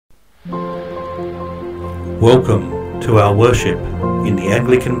Welcome to our worship in the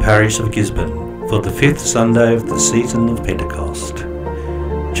Anglican parish of Gisborne for the 5th Sunday of the season of Pentecost,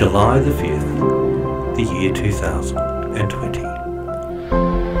 July the 5th, the year 2020.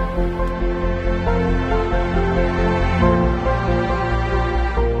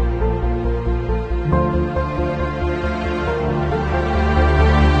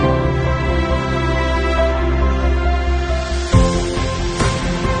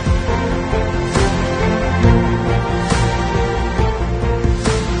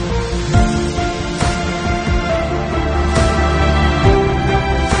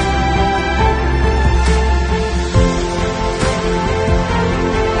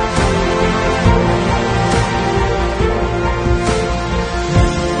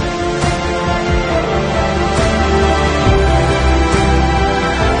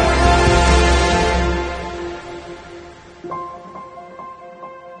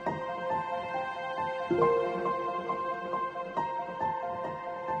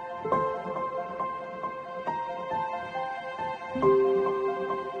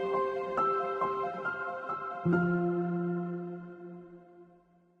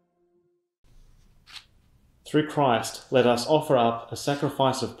 Through Christ, let us offer up a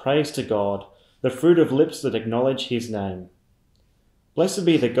sacrifice of praise to God, the fruit of lips that acknowledge his name. Blessed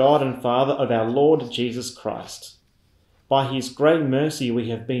be the God and Father of our Lord Jesus Christ. By his great mercy we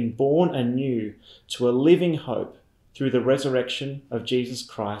have been born anew to a living hope through the resurrection of Jesus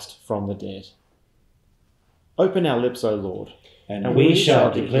Christ from the dead. Open our lips, O Lord, and we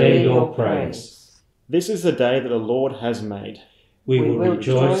shall declare your praise. This is the day that the Lord has made. We will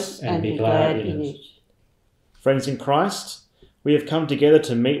rejoice and be glad in it. Friends in Christ, we have come together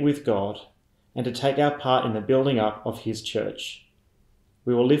to meet with God and to take our part in the building up of his church.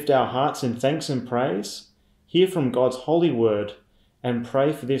 We will lift our hearts in thanks and praise, hear from God's holy word, and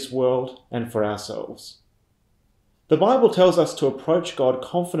pray for this world and for ourselves. The Bible tells us to approach God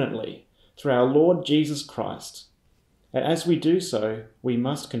confidently through our Lord Jesus Christ. And as we do so, we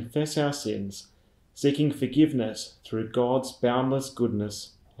must confess our sins, seeking forgiveness through God's boundless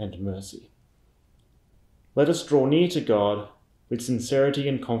goodness and mercy. Let us draw near to God with sincerity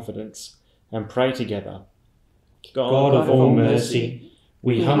and confidence and pray together. God of all mercy,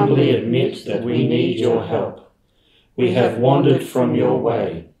 we humbly admit that we need your help. We have wandered from your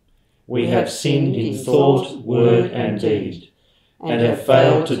way. We have sinned in thought, word and deed, and have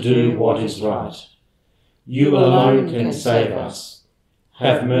failed to do what is right. You alone can save us.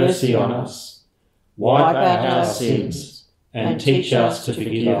 Have mercy on us. Wipe out our sins and teach us to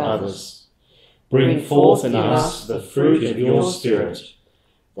forgive others. Bring forth in us the fruit of your Spirit,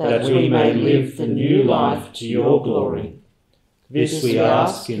 that we may live the new life to your glory. This we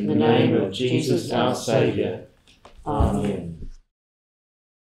ask in the name of Jesus our Saviour. Amen.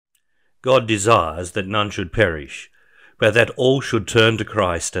 God desires that none should perish, but that all should turn to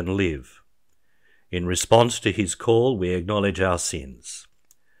Christ and live. In response to his call, we acknowledge our sins.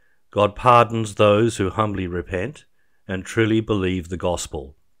 God pardons those who humbly repent and truly believe the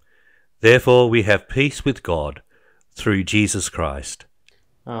gospel. Therefore we have peace with God through Jesus Christ.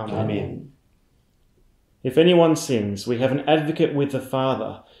 Amen. If anyone sins, we have an advocate with the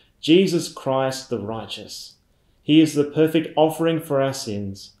Father, Jesus Christ the righteous. He is the perfect offering for our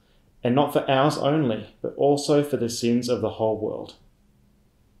sins, and not for ours only, but also for the sins of the whole world.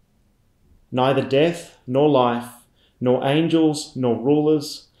 Neither death, nor life, nor angels, nor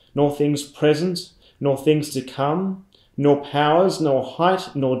rulers, nor things present, nor things to come, nor powers, nor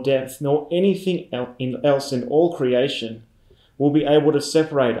height, nor depth, nor anything else in all creation will be able to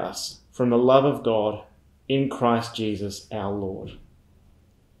separate us from the love of God in Christ Jesus our Lord.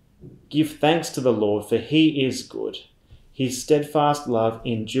 Give thanks to the Lord, for he is good. His steadfast love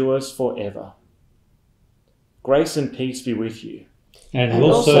endures forever. Grace and peace be with you. And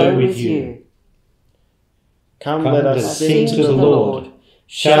also with you. Come, let us sing to the Lord.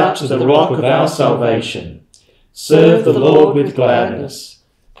 Shout to the rock of our salvation. Serve the Lord with gladness.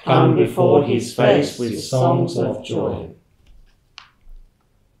 Come before his face with songs of joy.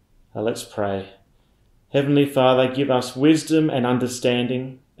 Let's pray. Heavenly Father, give us wisdom and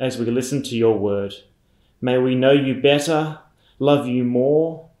understanding as we listen to your word. May we know you better, love you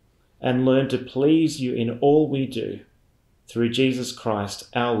more, and learn to please you in all we do. Through Jesus Christ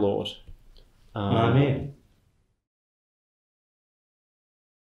our Lord. Amen.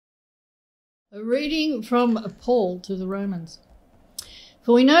 A reading from Paul to the Romans.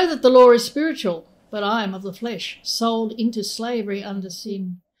 For we know that the law is spiritual, but I am of the flesh, sold into slavery under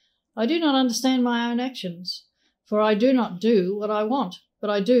sin. I do not understand my own actions, for I do not do what I want, but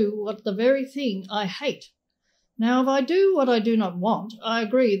I do what the very thing I hate. Now if I do what I do not want, I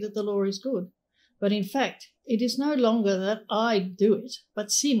agree that the law is good. But in fact, it is no longer that I do it,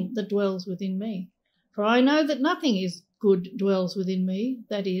 but sin that dwells within me. For I know that nothing is good dwells within me,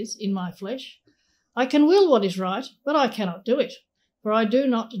 that is, in my flesh. I can will what is right, but I cannot do it. For I do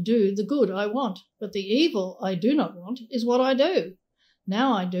not do the good I want, but the evil I do not want is what I do.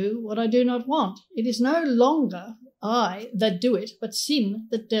 Now I do what I do not want. It is no longer I that do it, but sin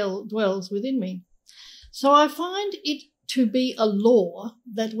that dwells within me. So I find it to be a law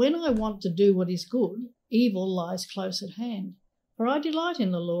that when I want to do what is good, evil lies close at hand. For I delight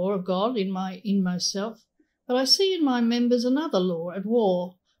in the law of God in my inmost self, but I see in my members another law at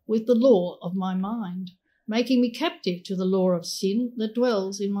war with the law of my mind, making me captive to the law of sin that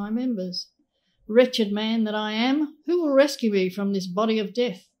dwells in my members. Wretched man that I am, who will rescue me from this body of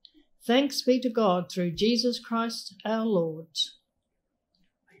death? Thanks be to God through Jesus Christ our Lord.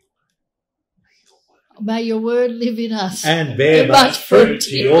 May your word live in us and bear much fruit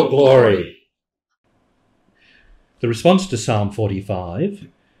to your glory. The response to Psalm 45,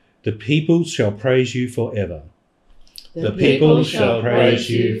 the people shall praise you forever. The people shall praise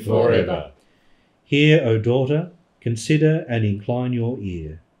you forever. Hear, O daughter, consider and incline your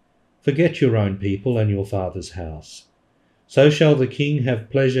ear. Forget your own people and your father's house. So shall the king have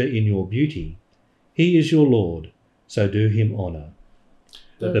pleasure in your beauty. He is your Lord, so do him honour.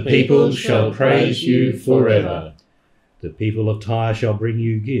 The people shall praise you forever. The people of Tyre shall bring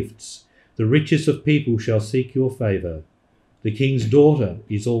you gifts. The richest of people shall seek your favour. The king's daughter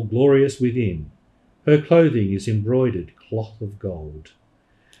is all glorious within. Her clothing is embroidered cloth of gold.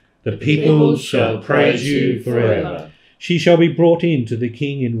 The people shall praise you forever. She shall be brought in to the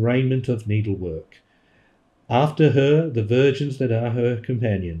king in raiment of needlework. After her the virgins that are her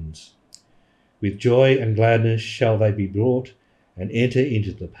companions. With joy and gladness shall they be brought and enter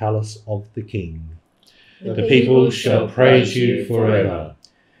into the palace of the king. The people shall praise you forever.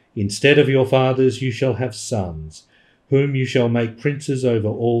 Instead of your fathers you shall have sons, whom you shall make princes over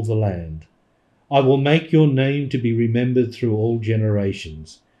all the land. I will make your name to be remembered through all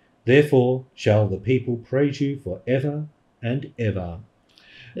generations. Therefore shall the people praise you for ever and ever.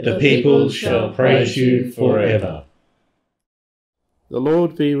 The people shall praise you forever. The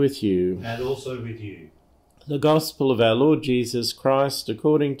Lord be with you. And also with you. The Gospel of our Lord Jesus Christ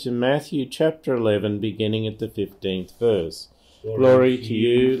according to Matthew chapter 11, beginning at the 15th verse. Glory to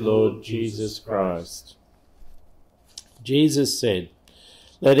you, Lord Jesus Christ. Jesus said,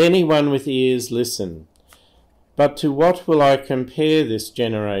 "Let anyone with ears listen. But to what will I compare this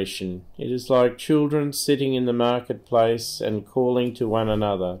generation? It is like children sitting in the marketplace and calling to one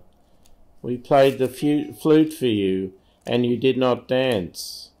another. We played the flute for you, and you did not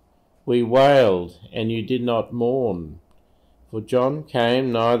dance. We wailed, and you did not mourn. For John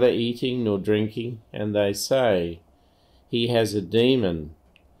came neither eating nor drinking, and they say, 'He has a demon.'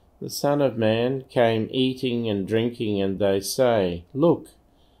 The Son of Man came eating and drinking, and they say, 'Look,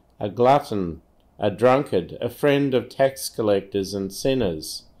 a glutton, a drunkard, a friend of tax collectors and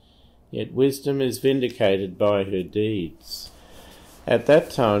sinners.' Yet wisdom is vindicated by her deeds." At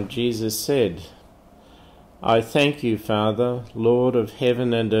that time Jesus said, "I thank you, Father, Lord of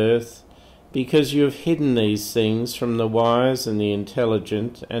heaven and earth, because you have hidden these things from the wise and the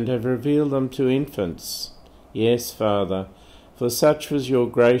intelligent, and have revealed them to infants. Yes, Father, for such was your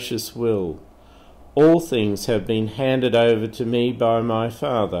gracious will. All things have been handed over to me by my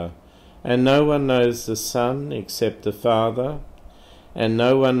Father, and no one knows the Son except the Father, and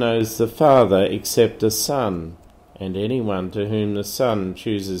no one knows the Father except the Son, and anyone to whom the Son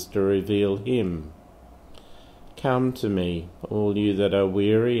chooses to reveal him. Come to me, all you that are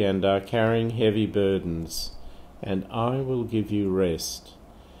weary and are carrying heavy burdens, and I will give you rest.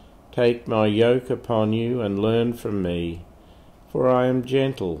 Take my yoke upon you and learn from me, for I am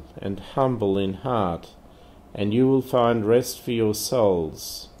gentle and humble in heart, and you will find rest for your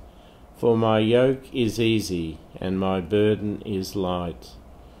souls. For my yoke is easy and my burden is light."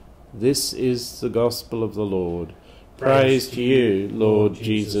 This is the gospel of the Lord. Praise to you, Lord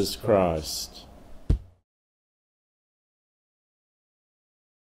Jesus Christ.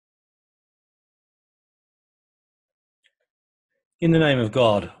 In the name of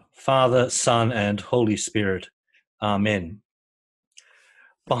God, Father, Son, and Holy Spirit. Amen.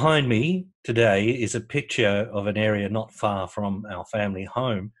 Behind me today is a picture of an area not far from our family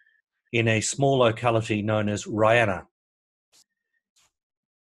home in a small locality known as Rihanna.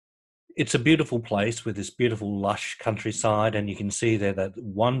 It's a beautiful place with this beautiful lush countryside, and you can see there that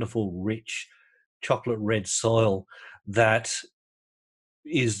wonderful rich chocolate red soil that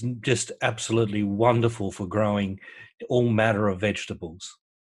is just absolutely wonderful for growing all manner of vegetables.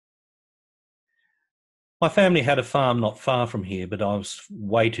 My family had a farm not far from here, but I was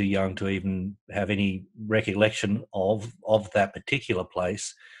way too young to even have any recollection of that particular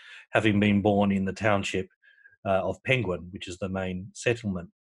place, having been born in the township of Penguin, which is the main settlement.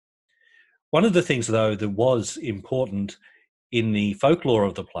 One of the things, though, that was important in the folklore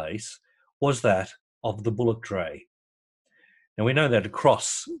of the place was that of the bullock dray. And we know that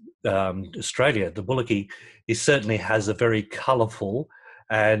across Australia, the bullocky certainly has a very colourful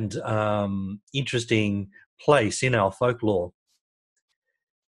and interesting place in our folklore.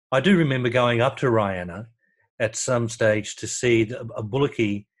 I do remember going up to Rihanna at some stage to see a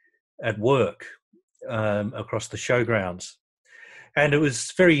bullocky at work across the showgrounds. And it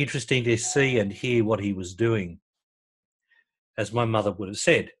was very interesting to see and hear what he was doing. As my mother would have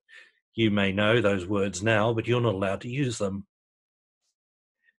said, you may know those words now, but you're not allowed to use them.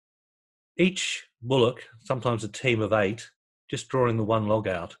 Each bullock, sometimes a team of 8, just drawing the one log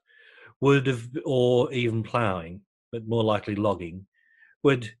out, would have, or even ploughing, but more likely logging,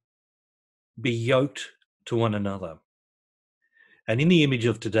 would be yoked to one another. And in the image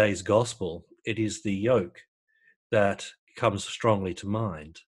of today's gospel, it is the yoke that comes strongly to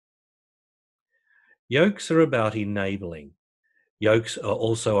mind. Yokes are about enabling. Yokes are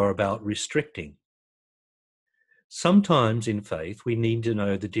also about restricting. Sometimes in faith, we need to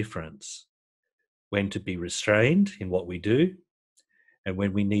know the difference, when to be restrained in what we do and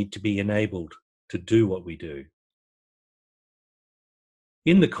when we need to be enabled to do what we do.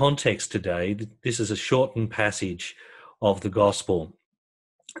 In the context today, this is a shortened passage of the gospel.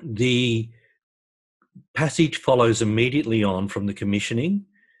 The passage follows immediately on from the commissioning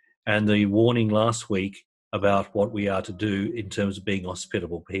and the warning last week about what we are to do in terms of being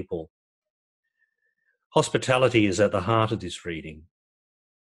hospitable people. Hospitality is at the heart of this reading.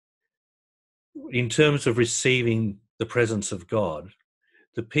 In terms of receiving the presence of God,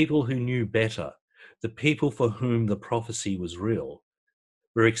 the people who knew better, the people for whom the prophecy was real,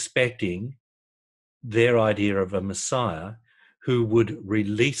 were expecting their idea of a Messiah who would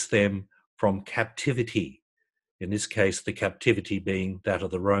release them from captivity, in this case, the captivity being that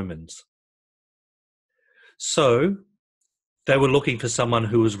of the Romans. So they were looking for someone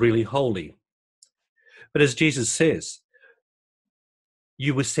who was really holy. But as Jesus says,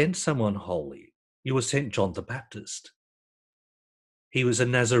 you were sent someone holy. You were sent John the Baptist. He was a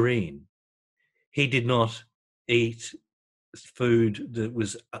Nazarene. He did not eat food that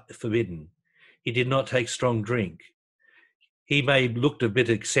was forbidden. He did not take strong drink. He may have looked a bit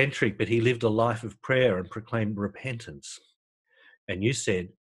eccentric, but he lived a life of prayer and proclaimed repentance. And you said,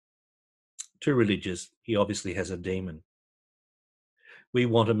 too religious, he obviously has a demon. We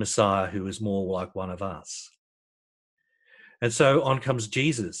want a Messiah who is more like one of us. And so on comes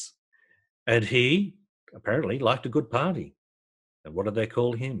Jesus. And he apparently liked a good party. And what did they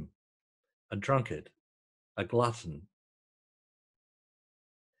call him? A drunkard, a glutton.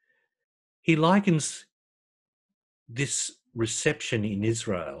 He likens this reception in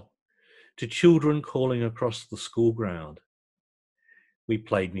Israel to children calling across the school ground. We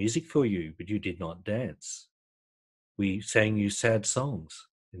played music for you, but you did not dance. We sang you sad songs,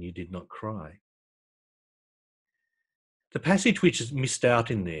 and you did not cry. The passage which is missed out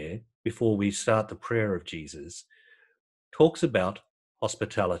in there, before we start the prayer of Jesus, talks about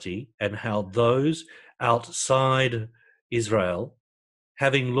hospitality and how those outside Israel,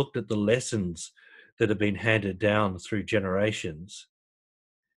 having looked at the lessons that have been handed down through generations,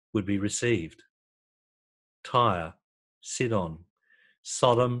 would be received. Tyre, Sidon,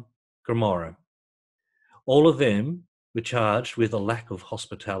 Sodom, Gomorrah, all of them were charged with a lack of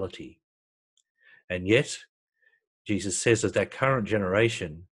hospitality. And yet, Jesus says that current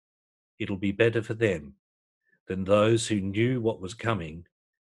generation, it'll be better for them than those who knew what was coming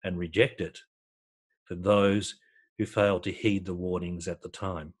and reject it, than those who failed to heed the warnings at the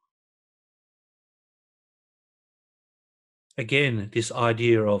time. Again, this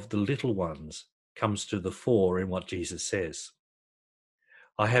idea of the little ones comes to the fore in what Jesus says.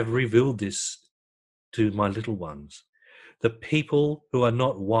 I have revealed this to my little ones. The people who are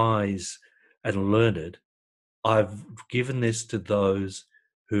not wise and learned, I've given this to those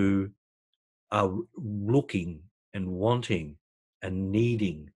who are looking and wanting and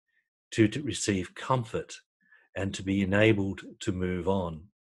needing to receive comfort and to be enabled to move on.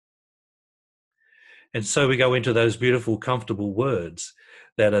 And so we go into those beautiful, comfortable words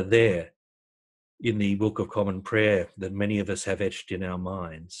that are there in the Book of Common Prayer that many of us have etched in our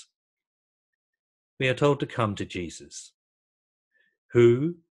minds. We are told to come to Jesus,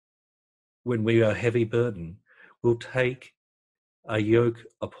 who, when we are heavy burden, will take a yoke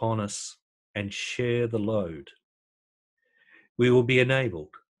upon us and share the load. We will be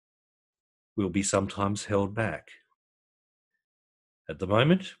enabled. will be sometimes held back. At the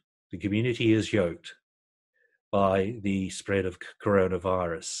moment, the community is yoked by the spread of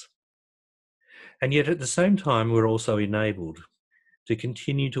coronavirus. And yet at the same time, we're also enabled to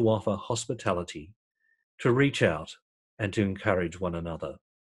continue to offer hospitality, to reach out and to encourage one another.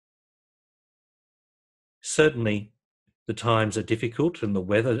 Certainly, the times are difficult, and the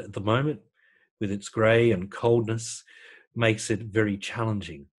weather at the moment, with its grey and coldness, makes it very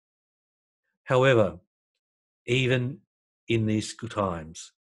challenging. However, even in these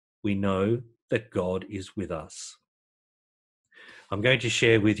times, we know that God is with us. I'm going to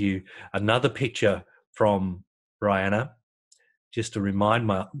share with you another picture from Brianna, just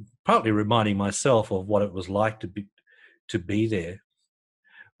to partly reminding myself of what it was like to be there,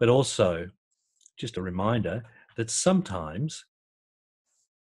 but also just a reminder that sometimes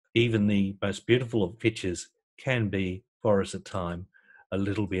even the most beautiful of pictures can be, for us at time, a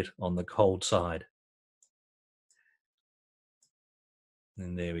little bit on the cold side.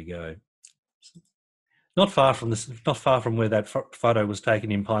 And there we go. Not far from where that photo was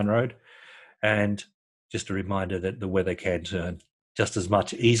taken in Pine Road, and just a reminder that the weather can turn just as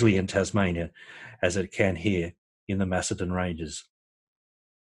much easily in Tasmania as it can here in the Macedon Ranges.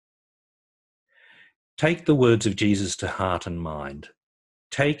 Take the words of Jesus to heart and mind.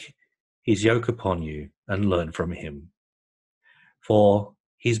 Take his yoke upon you and learn from him. For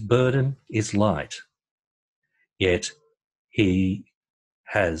his burden is light, yet he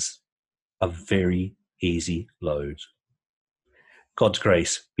has a very easy load. God's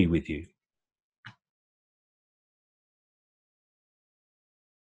grace be with you.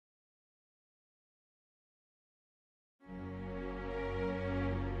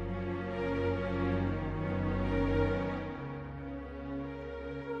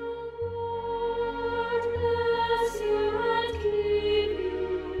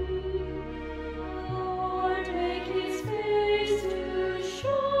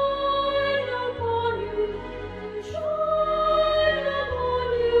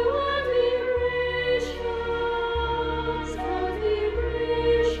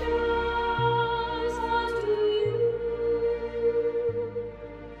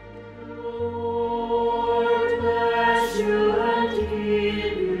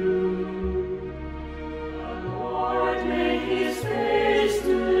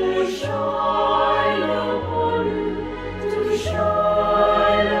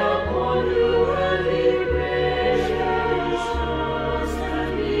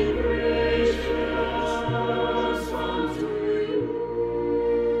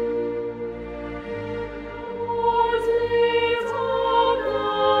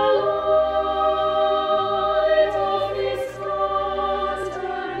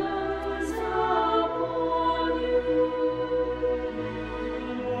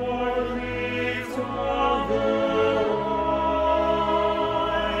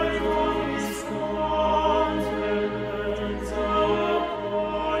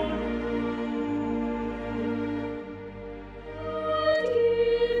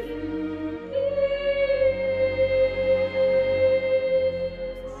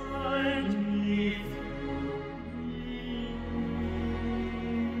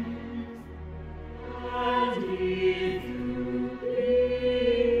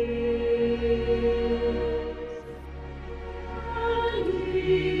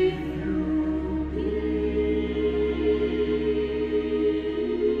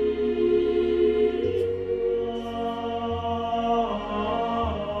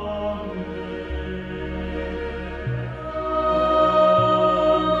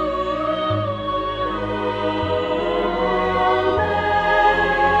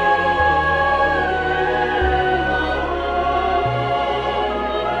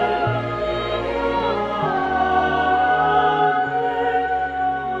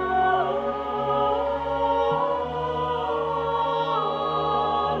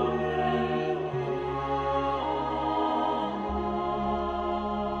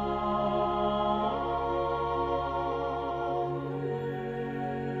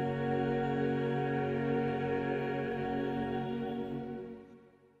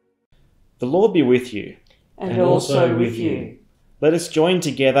 The Lord be with you. And also with you. Let us join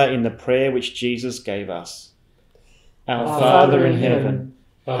together in the prayer which Jesus gave us. Our Father in heaven,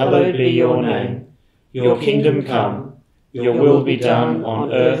 hallowed be your name. Your kingdom come, your will be done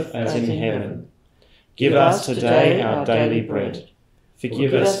on earth as in heaven. Give us today our daily bread.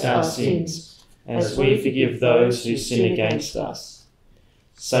 Forgive us our sins, as we forgive those who sin against us.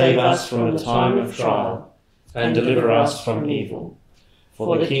 Save us from the time of trial, and deliver us from evil.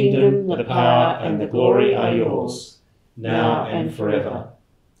 For the kingdom, the power, and the glory are yours, now and forever.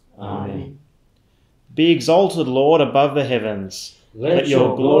 Amen. Be exalted, Lord, above the heavens. Let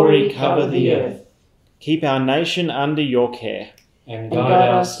your glory cover the earth. Keep our nation under your care. And guide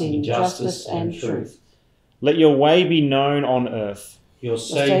us in justice and truth. Let your way be known on earth. Your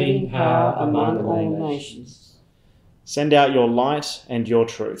saving power among all nations. Send out your light and your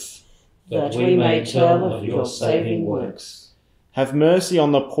truth, that we may tell of your saving works. Have mercy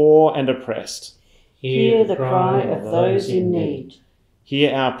on the poor and oppressed. Hear the cry of those in need.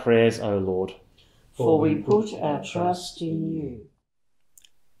 Hear our prayers, O Lord. For we put our trust in you.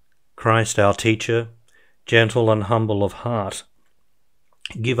 Christ, our teacher, gentle and humble of heart,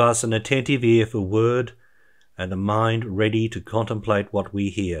 give us an attentive ear for word and a mind ready to contemplate what we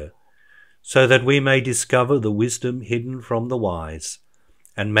hear, so that we may discover the wisdom hidden from the wise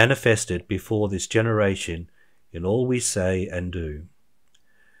and manifest it before this generation in all we say and do.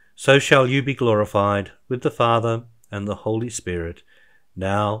 So shall you be glorified with the Father and the Holy Spirit,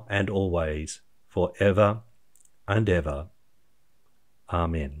 now and always, for ever and ever.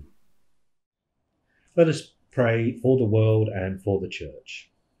 Amen. Let us pray for the world and for the Church.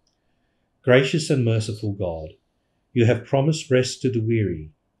 Gracious and merciful God, you have promised rest to the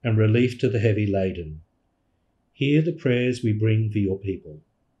weary and relief to the heavy laden. Hear the prayers we bring for your people.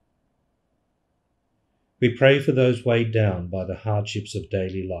 We pray for those weighed down by the hardships of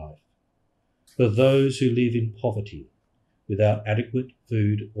daily life, for those who live in poverty without adequate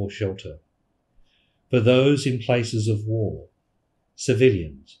food or shelter, for those in places of war,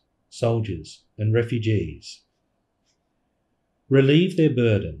 civilians, soldiers, and refugees. Relieve their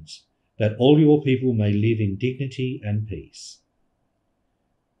burdens, that all your people may live in dignity and peace.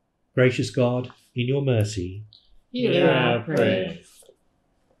 Gracious God, in your mercy, hear our prayer.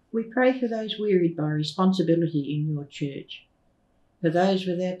 We pray for those wearied by responsibility in your church, for those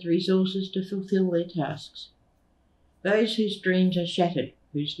without the resources to fulfil their tasks, those whose dreams are shattered,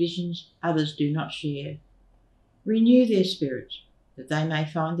 whose visions others do not share. Renew their spirits, that they may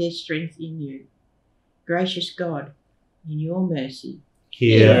find their strength in you. Gracious God, in your mercy,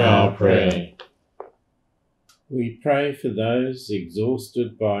 hear our prayer. We pray for those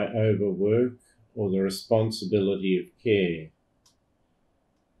exhausted by overwork or the responsibility of care,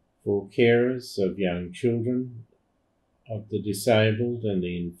 for carers of young children, of the disabled and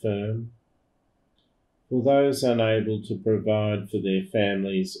the infirm, for those unable to provide for their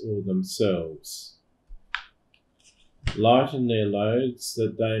families or themselves. Lighten their loads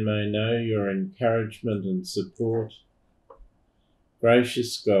that they may know your encouragement and support.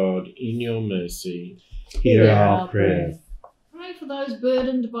 Gracious God, in your mercy, hear our prayer. Pray for those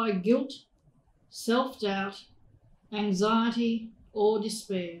burdened by guilt, self-doubt, anxiety, or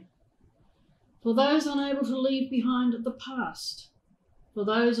despair. For those unable to leave behind the past. For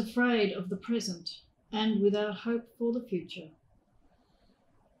those afraid of the present and without hope for the future.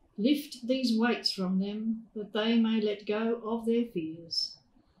 Lift these weights from them, that they may let go of their fears.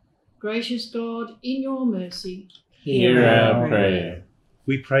 Gracious God, in your mercy, hear our prayer.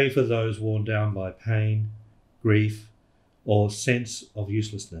 We pray for those worn down by pain, grief, or sense of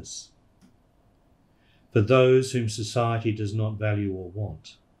uselessness. For those whom society does not value or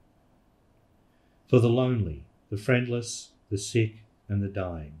want. For the lonely, the friendless, the sick, and the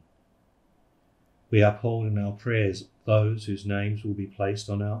dying. We uphold in our prayers those whose names will be placed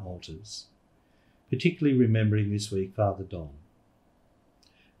on our altars, particularly remembering this week Father Don,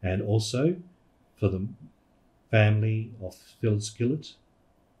 and also for the family of Phyllis Gillett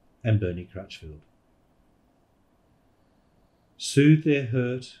and Bernie Crutchfield. Soothe their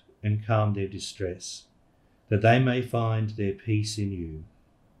hurt and calm their distress, that they may find their peace in you.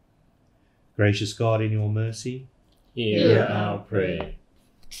 Gracious God, in your mercy, hear our prayer.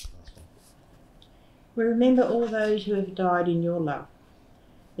 we remember all those who have died in your love,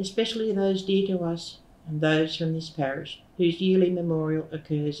 especially those dear to us and those from this parish whose yearly memorial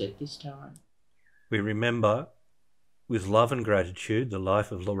occurs at this time. We remember with love and gratitude the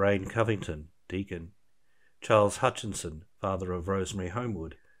life of Lorraine Covington, deacon, Charles Hutchinson, father of Rosemary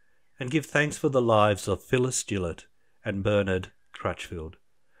Homewood, and give thanks for the lives of Phyllis Gillett and Bernard Crutchfield.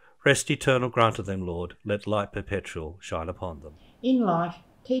 Rest eternal grant to them, Lord. Let light perpetual shine upon them. In life,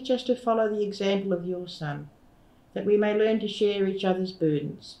 teach us to follow the example of your Son, that we may learn to share each other's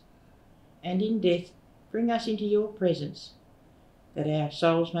burdens. And in death, bring us into your presence, that our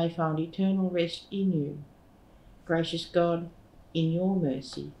souls may find eternal rest in you. Gracious God, in your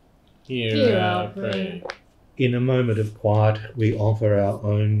mercy, Hear our prayer. In a moment of quiet, we offer our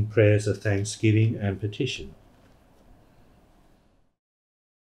own prayers of thanksgiving and petition.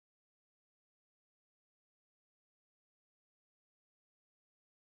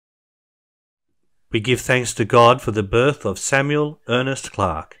 We give thanks to God for the birth of Samuel Ernest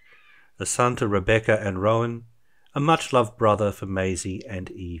Clark, a son to Rebecca and Rowan, a much-loved brother for Maisie and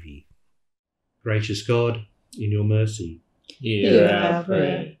Evie. Gracious God, in your mercy, Hear our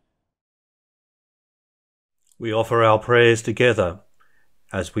prayer. We offer our prayers together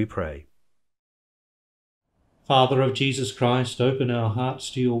as we pray. Father of Jesus Christ, open our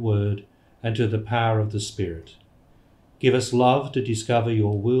hearts to your word and to the power of the Spirit. Give us love to discover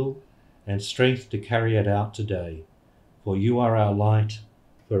your will and strength to carry it out today, for you are our light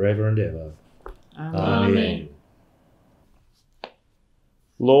forever and ever. Amen.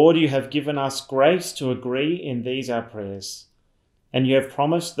 Lord, you have given us grace to agree in these our prayers, and you have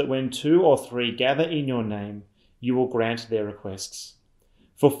promised that when 2 or 3 gather in your name, you will grant their requests.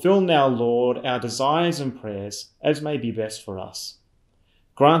 Fulfill now, Lord, our desires and prayers as may be best for us.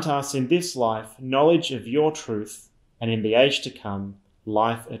 Grant us in this life knowledge of your truth, and in the age to come,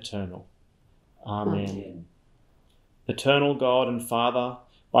 life eternal. Amen. Eternal God and Father,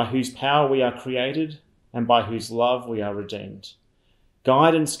 by whose power we are created and by whose love we are redeemed,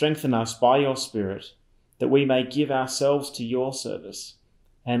 guide and strengthen us by your Spirit, that we may give ourselves to your service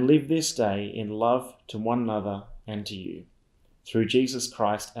and live this day in love to one another and to you. Through Jesus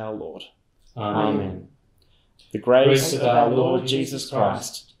Christ our Lord. Amen. The grace of our Lord Jesus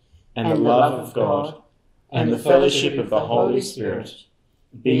Christ, and the love of God, and the fellowship of the Holy Spirit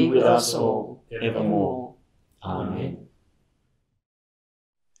be with us all evermore. Amen.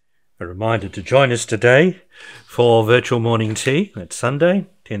 A reminder to join us today for virtual morning tea. That's Sunday,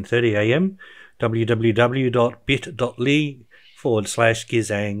 10:30 a.m.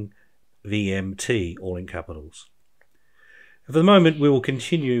 www.bit.ly/gizang VMT, all in capitals. For the moment, we will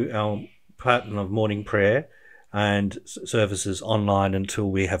continue our pattern of morning prayer and services online until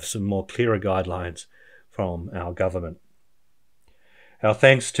we have some more clearer guidelines from our government. Our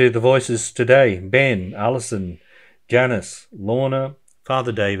thanks to the voices today: Ben, Alison, Janice, Lorna,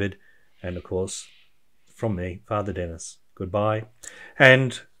 Father David, and of course, from me, Father Dennis. Goodbye.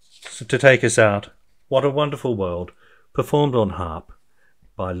 And to take us out, What a Wonderful World, performed on harp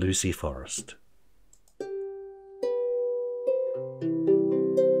by Lucy Forrest.